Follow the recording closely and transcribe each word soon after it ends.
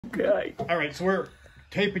Okay. All right, so we're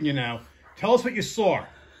taping you now. Tell us what you saw.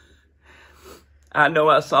 I know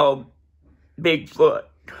I saw Bigfoot.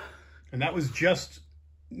 And that was just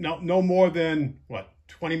no more than, what,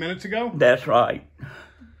 20 minutes ago? That's right.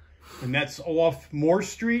 And that's off Moore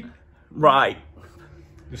Street? Right.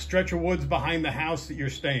 The stretch of woods behind the house that you're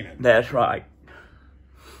staying in? That's right.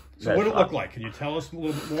 So what did it look like? Can you tell us a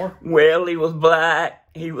little bit more? Well, he was black.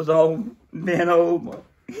 He was all bent over.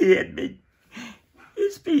 He had big.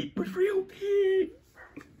 His feet was real big.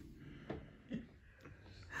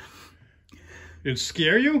 Did it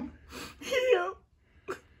scare you? Yeah.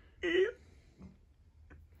 Yeah.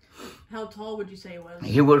 How tall would you say it was?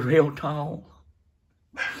 He was real tall.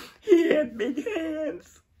 He had big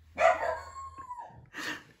hands.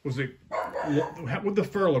 Was it, what would the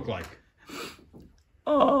fur look like?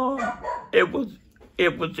 It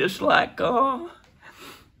was just like,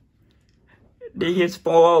 his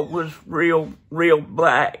fur was real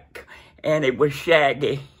black, and it was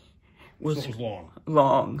shaggy. So it was long?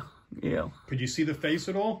 Long, yeah. Could you see the face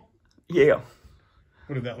at all? Yeah.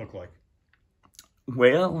 What did that look like?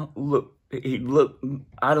 Well, look, he looked,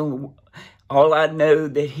 all I know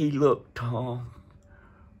that he looked tall.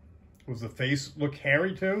 Was the face look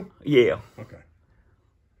hairy too? Yeah. Okay.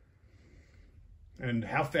 And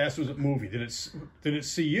how fast was it moving? Did it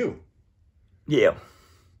see you? Yeah.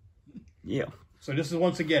 Yeah. So this is,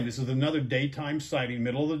 once again, this is another daytime sighting,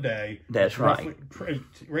 middle of the day. That's right.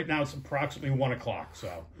 Right now it's approximately 1 o'clock,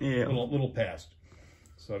 so yeah. little past.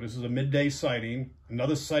 So this is a midday sighting,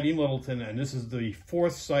 another sighting Littleton, and this is the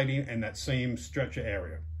 4th sighting in that same stretch of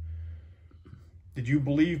area. Did you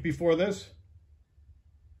believe before this?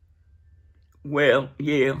 Well,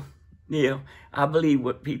 yeah. I believe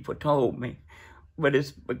what people told me, but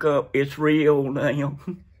it's because it's real now.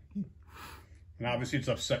 And obviously it's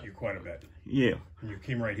upset you quite a bit. Yeah. And you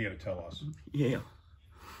came right here to tell us. Yeah.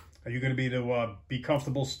 Are you going to be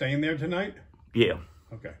comfortable staying there tonight? Yeah.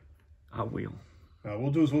 Okay. I will.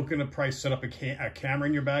 We'll do is we're going to probably set up a camera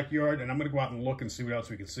in your backyard, and I'm going to go out and look and see what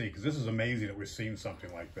else we can see, because this is amazing that we're seeing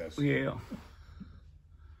something like this. Yeah.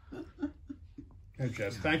 Hey,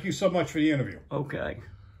 Jess, thank you so much for the interview. Okay.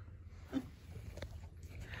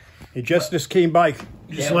 Hey, Jess just came by.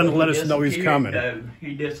 Just wanted to let us know he's coming. Though.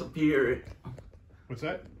 He disappeared. What's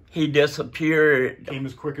that? He disappeared. Came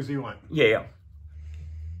as quick as he went. Yeah.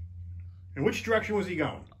 In which direction was he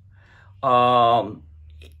going?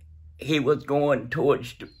 He was going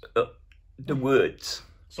towards the woods.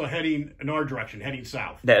 So heading in our direction, heading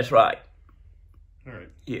south. That's right. All right.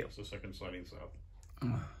 Yeah. That's the second sighting south. All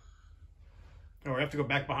right, we have to go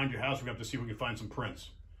back behind your house. We have to see if we can find some prints.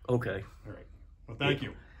 Okay. All right. Well, thank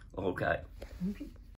you. Okay.